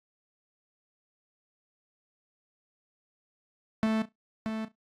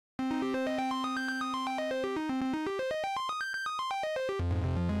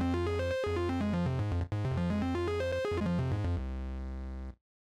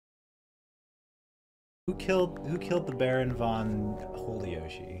Who killed the Baron von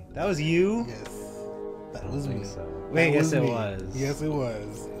Holyoshi? That was you? Yes. That was me. So. Wait, yes it was. Yes, it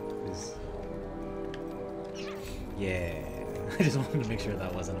was. Yeah. I just wanted to make sure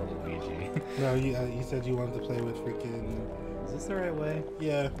that wasn't a Luigi. No, you said you wanted to play with freaking... Is this the right way?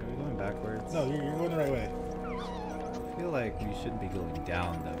 Yeah. Are we going backwards? No, you're going the right way. I feel like we shouldn't be going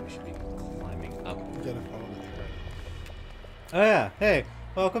down though. We should be climbing up. You gotta follow the arrow. Oh yeah. Hey,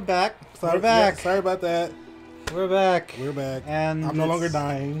 welcome back. Sorry, We're back. Yeah, sorry about that. We're back. We're back. And I'm no longer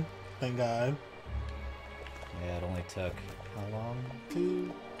dying. Thank God. Yeah, it only took how long?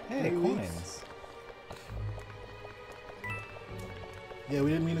 2. Hey, 3 coins. weeks. Yeah, we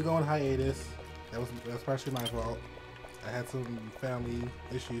didn't mean to go on hiatus. That's partially my fault. I had some family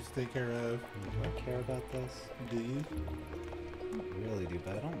issues to take care of. Do I care about this? Do you? I really do,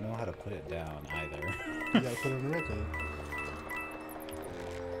 but I don't know how to put it down either. You gotta put it on the record.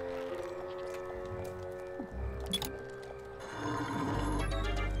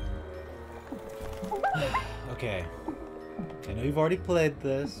 Okay. I know you've already played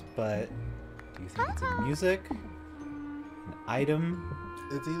this, but do you think it's a music? An item?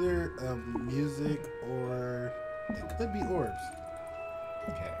 It's either music or it could be orbs.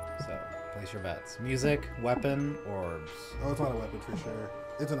 Okay, so place your bets. Music, weapon, orbs. Oh, it's not a weapon for sure.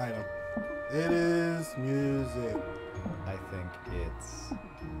 It's an item. It is music. I think it's...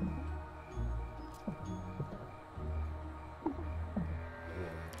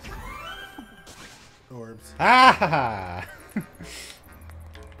 Orbs. Ah! There's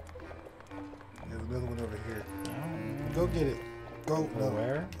another one over here. Go get it. Go. Oh, No.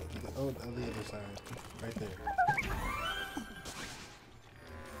 where? Oh, on the other side. Right there.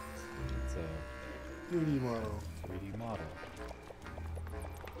 It's a 3D model. 3D model.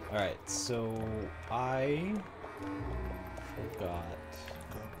 Alright, so I forgot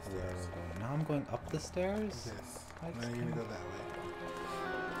where we're going. Now I'm going up the stairs? Yes. That's Now you're gonna go that way.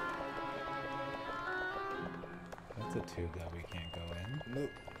 That's a tube that we can't go in. Nope.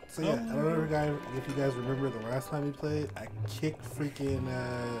 So yeah, I don't know if you guys remember the last time we played. I kicked freaking.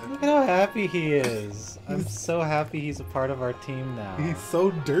 Look at how happy he is. I'm so happy he's a part of our team now. He's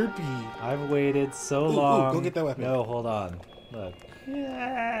so derpy. I've waited so Ooh, long. go get that weapon. No, hold on. Look.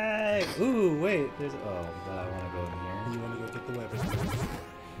 Yay! Ooh, wait. There's. Oh, but I want to go in here. You want to go get the weapon.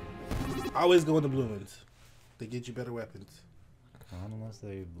 Always go in the blue ones. They get you better weapons. Not unless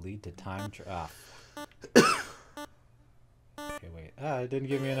they lead to time Okay, wait. It didn't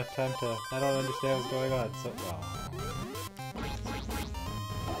give me enough time to... I don't understand what's going on. So,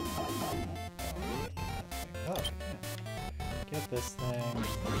 Oh, yeah. Get this thing.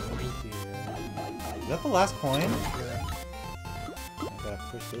 Over here. Is that the last coin? Yeah. I gotta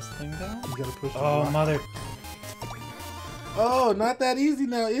push this thing down? You gotta push. Oh, mother... Oh, not that easy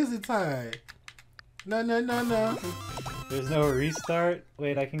now, is it, Ty? No, no, no, no. There's no restart?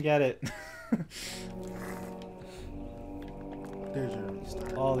 Wait, I can get it. There's your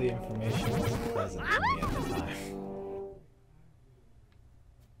restart. All the information wasn't present to me at the time.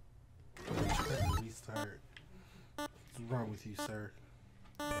 Restart. What's wrong with you, sir?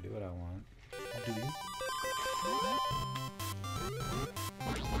 I do what I want. Do you?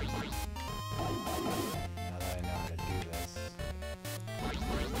 Now that I know how to do this. Why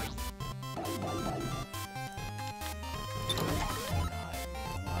not?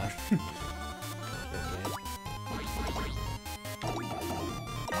 Come on.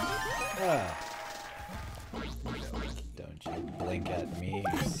 Ah. Don't you blink at me,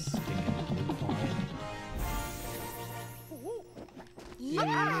 you skinny blue coin.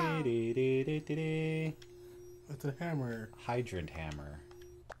 It's a hammer. Hydrant hammer.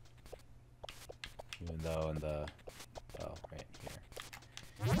 Even though in the... Oh, right here.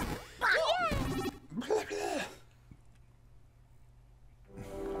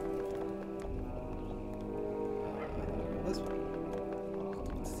 This one.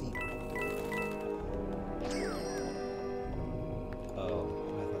 Oh,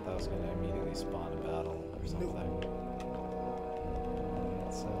 I thought that was going to immediately spawn a battle or something.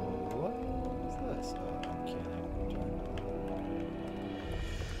 So, what is this? Oh, I'm kidding.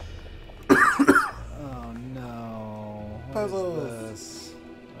 Oh no. What Puzzles. is this?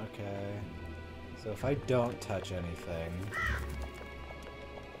 Okay. So if I don't touch anything,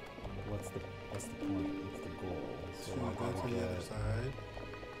 what's the point? What's the goal? So go to the other side.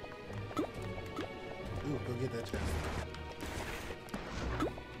 Ooh, go get that chest. Look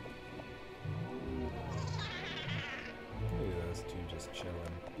at those two just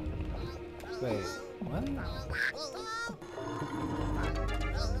chilling. Wait, what? That was a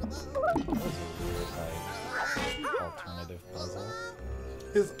weird, like, alternative puzzle.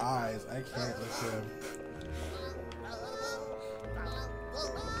 His eyes, I can't look at him.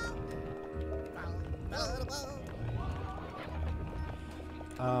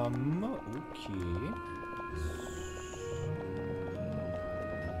 Okay.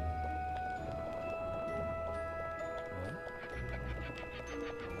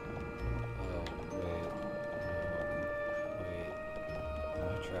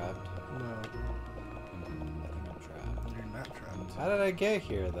 Trapped? No. I think I'm trapped. You're not trapped. How did I get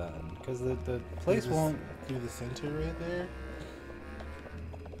here then? Because the place won't... Through the center right there?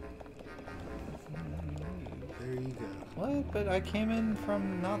 There you go. What? But I came in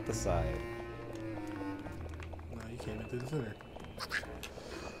from not the side. No, you came in through the center.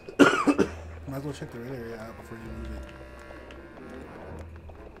 Might as well check the red area out before you move it.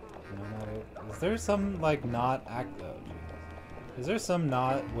 Is there some, like, not act... Oh, geez. Is there some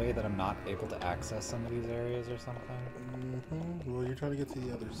way that I'm not able to access some of these areas or something? Mm-hmm. Well, you're trying to get to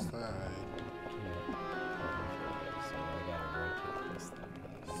the other side. Yeah. So I gotta rotate this thing.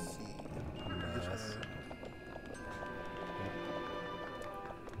 Let's see.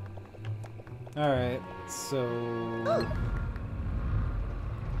 Yep. Alright, so...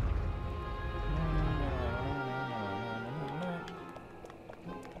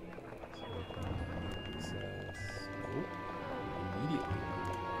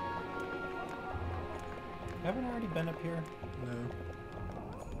 Haven't I already been up here? No.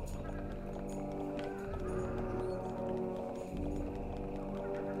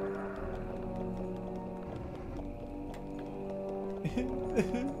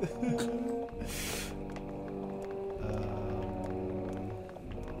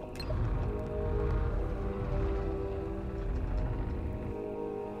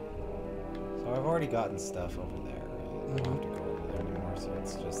 So I've already gotten stuff over there. Right? I don't have to go over there anymore, so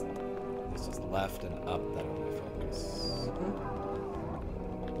it's just left and up that are my focus.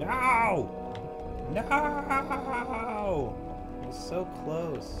 No! No! It was so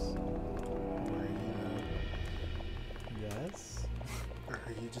close. Yes? Or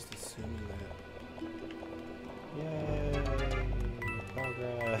are you just assuming that? Yay!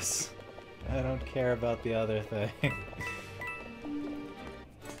 Progress. I don't care about the other thing.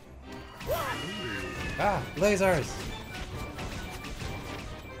 Ah! Lasers!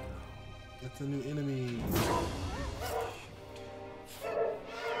 That's a new enemy.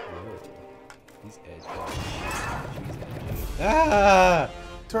 He's edgy. Ah!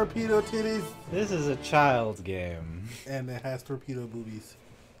 Torpedo titties! This is a child's game. And it has torpedo boobies.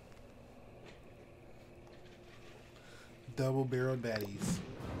 Double barrel daddies.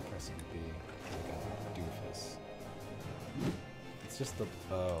 I'm pressing B like a doofus. It's just the...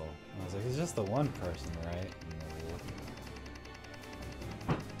 Oh. I was like, it's just the one person, right?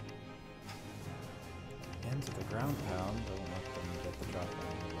 No. Into the ground pound. Don't let them get the drop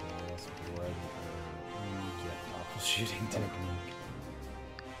down. Else we'll get awful shooting technique.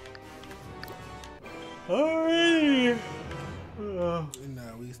 Alrighty! And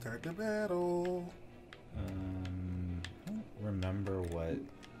now we start the battle. I don't remember what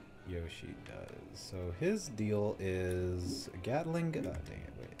Yoshi does. So his deal is a Gatling gun. Oh, dang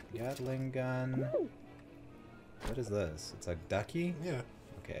it, wait. Gatling gun. What is this? It's like ducky? Yeah.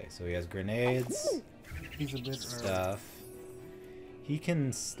 Okay, so he has grenades. He's a bit stuff. He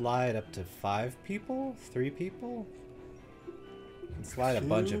can slide up to 5 people? 3 people? He can slide a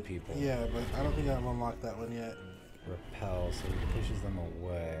bunch of people. Yeah, but I don't think I've unlocked that one yet. Repel, so he pushes them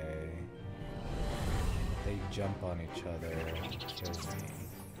away. They jump on each other. Kills me.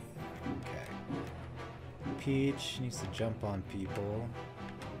 Okay. Peach needs to jump on people.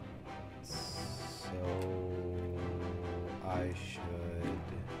 So I should...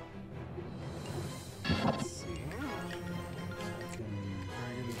 Let's see.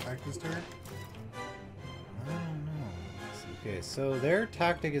 Are you gonna practice her? I don't know. Okay, so their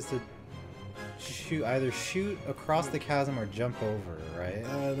tactic is to either shoot across the chasm or jump over, right?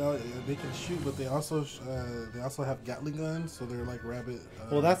 No, they can shoot, but they also have Gatling guns, so they're like rabbit.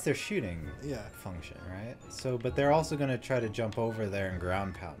 Well, that's their shooting yeah. function, right? So, but they're also gonna try to jump over there and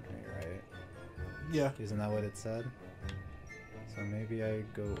ground pound me, right? Yeah. Isn't that what it said? So maybe I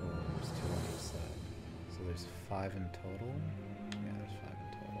go. Oh, there's 2 on each side. So there's 5 in total. Yeah, there's 5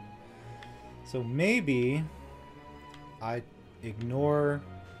 in total. So maybe I ignore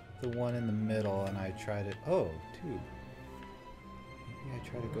the one in the middle and I try to... Oh, 2. Maybe I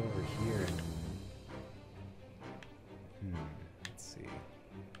try to go over here and... let's see.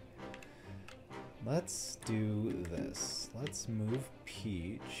 Let's do this. Let's move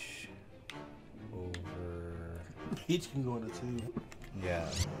Peach over... Peach can go into 2. Yeah.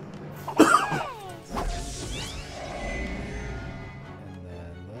 And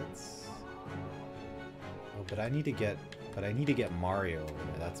then let's... Oh, but I need to get Mario over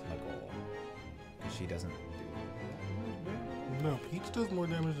there. That's my goal. Because she doesn't do that. No, Peach does more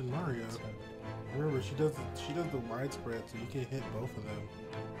damage than Mario. Remember, she does the widespread, so you can hit both of them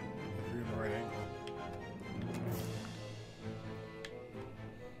if you're in the right angle.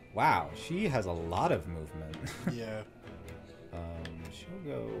 Wow, she has a lot of movement. Yeah. She'll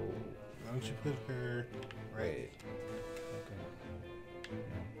go. Why don't you put her right? Okay.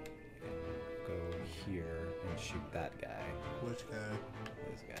 Go here and shoot that guy. Which guy?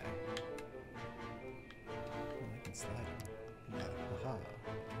 This guy. Oh, I can slide him. Yeah. Aha.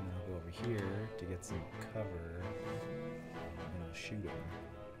 And then I'll go over here to get some cover. And I'll shoot him.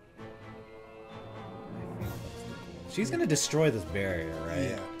 I think that's the goal. She's gonna destroy this barrier, right?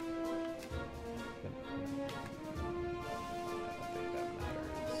 Yeah.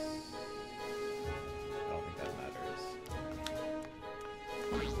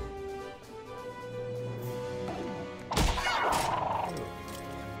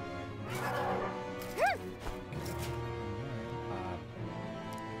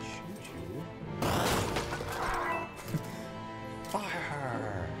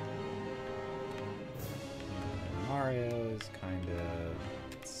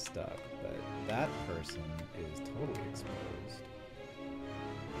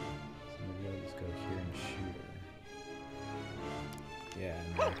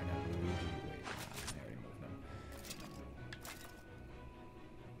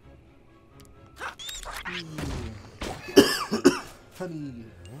 Honey.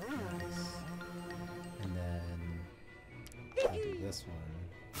 And then I'll do this one.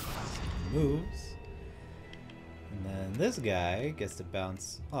 Some moves. And then this guy gets to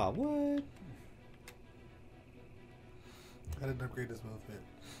bounce. Aw, what? I didn't upgrade this movement.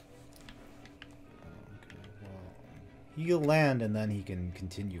 Oh, okay, well. He'll land and then he can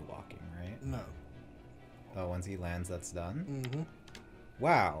continue walking, right? No. Oh, once he lands, that's done? Mm-hmm.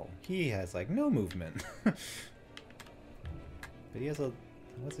 Wow, he has like no movement. But he has a...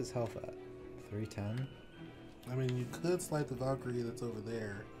 What's his health at? 310? I mean, you could slide the Valkyrie that's over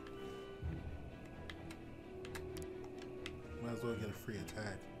there. Might as well get a free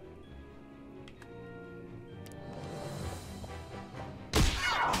attack.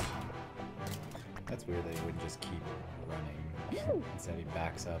 That's weird that he wouldn't just keep running. Instead he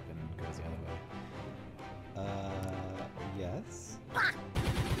backs up and goes the other way. Yes?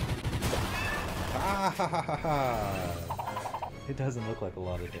 Ah ha ha ha ha! It doesn't look like a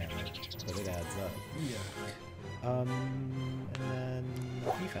lot of damage, but it adds up. Yeah. And then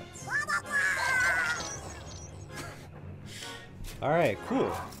defense. Alright,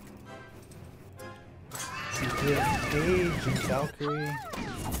 cool. Secret Page and Valkyrie.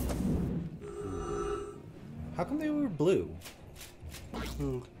 How come they were blue?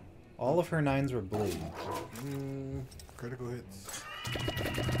 Ooh. All of her 9s were blue. Critical hits.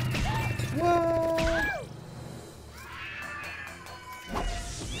 What?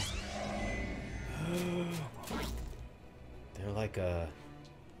 They're like a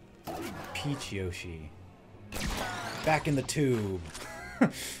Peach Yoshi. Back in the tube.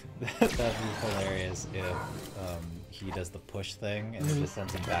 That'd be hilarious if he does the push thing and it just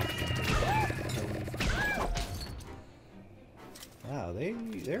sends him back. Wow,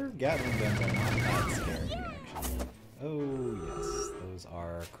 their Gatling guns are not that scary, actually. Oh yes, those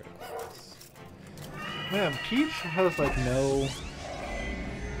are criticals. Man, Peach has like no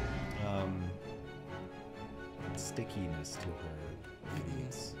stickiness to her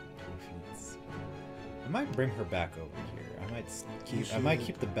feet. I might bring her back over here. I might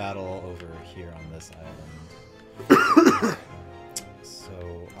keep the battle over here on this island.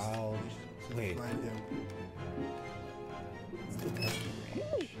 So I'll wait.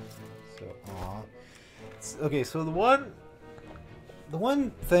 So okay, so the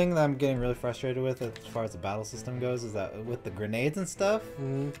one thing that I'm getting really frustrated with as far as the battle system goes is that with the grenades and stuff,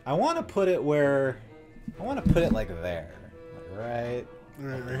 I want to put it where I want to put it like there, like right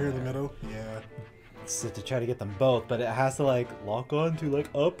here in the middle. Yeah. So to try to get them both, but it has to like lock on to like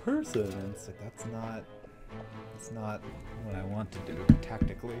a person, and it's like that's not what I want to do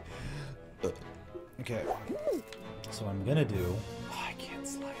tactically. Okay, so what I'm gonna do. Oh, I can't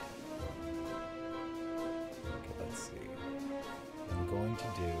slide it. Okay, let's see. What I'm going to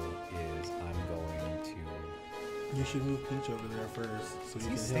do is I'm going to. You should move Peach over there first, so you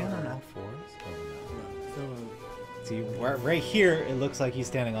can stand on all fours. Oh no. No. See, right here, it looks like he's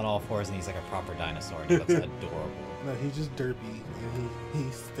standing on all fours and he's like a proper dinosaur and he looks adorable. No, he's just derpy and he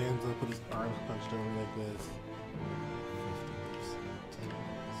stands up with his arms punched over like this. 50%.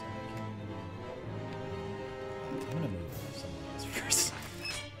 I'm gonna move someone else first.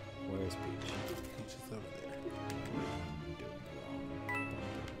 Where's Peach? Peach is over there. I'm doing wrong.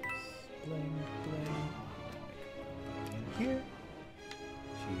 Bling, bling. In here.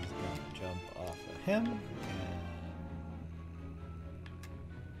 him and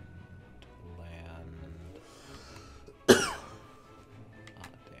land. Ah,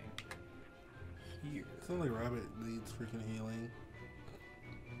 dang. Here. It's only Rabbit needs freaking healing.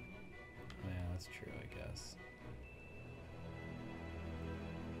 Yeah, that's true, I guess.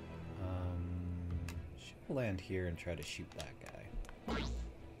 Should land here and try to shoot that guy.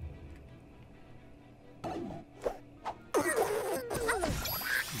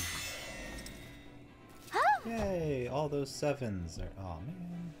 Yay! All those 7s are. Oh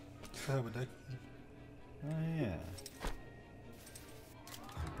man. Oh, but that... Oh yeah.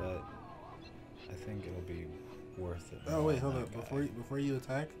 But I think it'll be worth it. Oh wait, hold up. Before you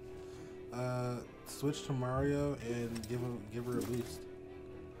attack, switch to Mario and give her a boost.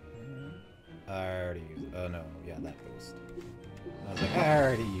 I already used. Oh no, yeah, that boost. I was like, I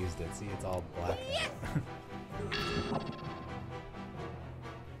already used it. See, it's all black.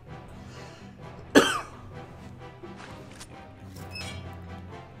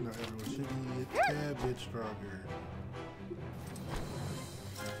 No, everyone should be a tad bit stronger.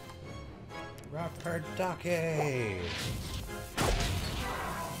 Rapperducky!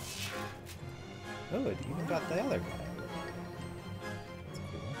 Oh, it even got the other guy. That's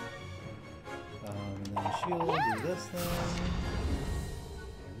cool. And then shield, do this thing.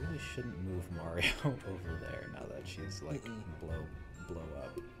 I really shouldn't move Mario over there now that she's like blow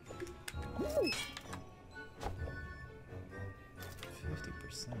up.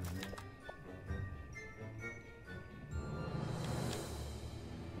 50%.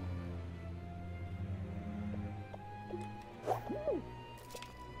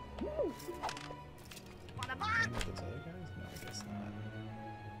 Those other guys? No, I guess not.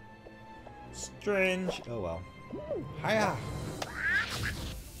 Strange. Oh well. Hiya!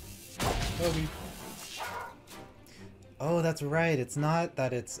 Toby. Oh, that's right. It's not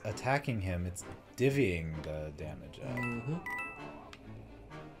that it's attacking him, it's divvying the damage up. Mm-hmm.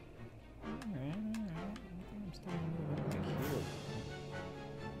 Alright. I'm still moving like here.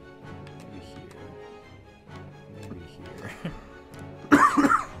 Maybe here. I'll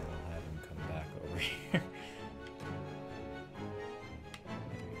have him come back over here. I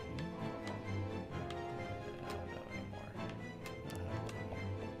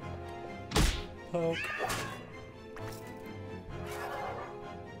don't know anymore. Poke.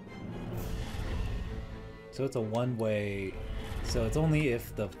 So it's a one-way. So it's only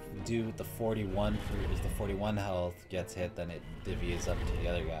if the dude with the 41 is the 41 health gets hit, then it divvies up to the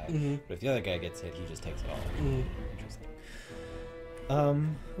other guy. But if the other guy gets hit, he just takes it all. Interesting.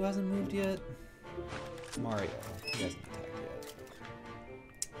 Who hasn't moved yet? Mario. He hasn't attacked yet.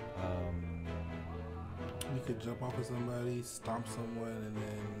 You could jump off of somebody, stomp someone, and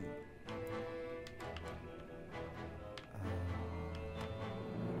then.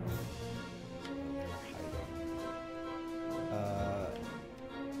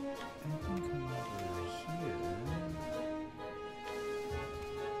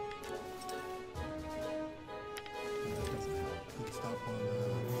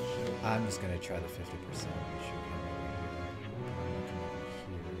 I'm just gonna try the 50% and shoot him over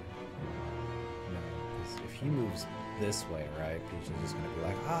here. No, because if he moves this way, right, Peach is just gonna be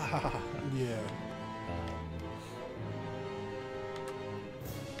like, ah! Yeah.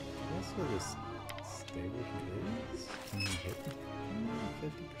 Also, just stay where he is. Can he hit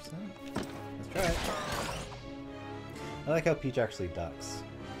 50%? Let's try it. I like how Peach actually ducks.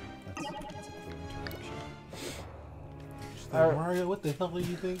 That's a cool interaction. Mario, what the hell are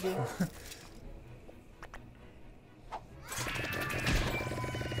you thinking?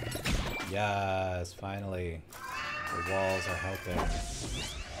 Yes, finally. The walls are helping. I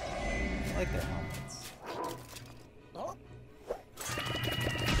like their helmets.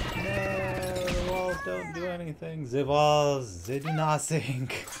 No, the walls don't do anything. The walls did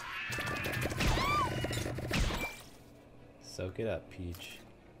nothing. Soak it up, Peach.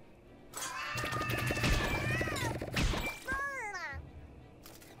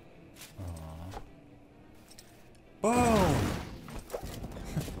 Boom!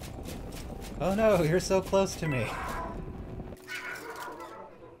 Oh no, you're so close to me.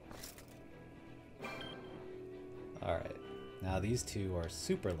 Alright, now these two are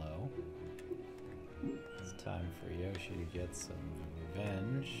super low. It's time for Yoshi to get some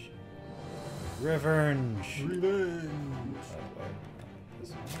revenge. Revenge! Revenge! Oh, wait.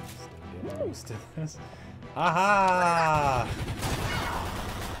 This one's still getting used to this. Haha!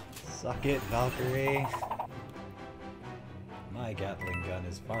 Suck it, Valkyrie. My Gatling gun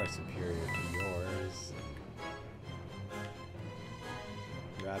is far superior to yours.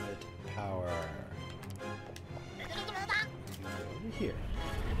 Rabbit power. Over here.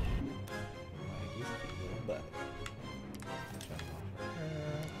 these cute little buds.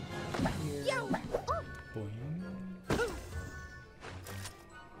 Jump off here. Boing.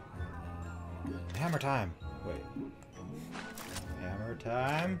 And hammer time. Wait. Hammer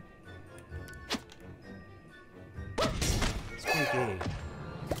time. Squeaky.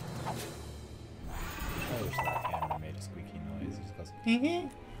 I wish that hammer made a squeaky noise. It just goes hee hee.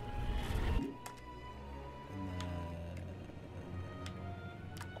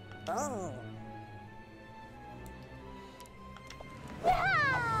 Oh.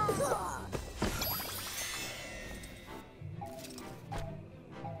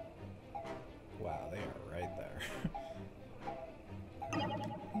 Wow, they are right there.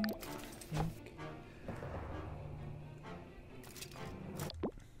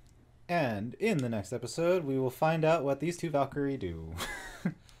 And in the next episode, we will find out what these two Valkyrie do.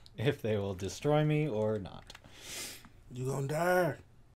 If they will destroy me or not. You gonna die.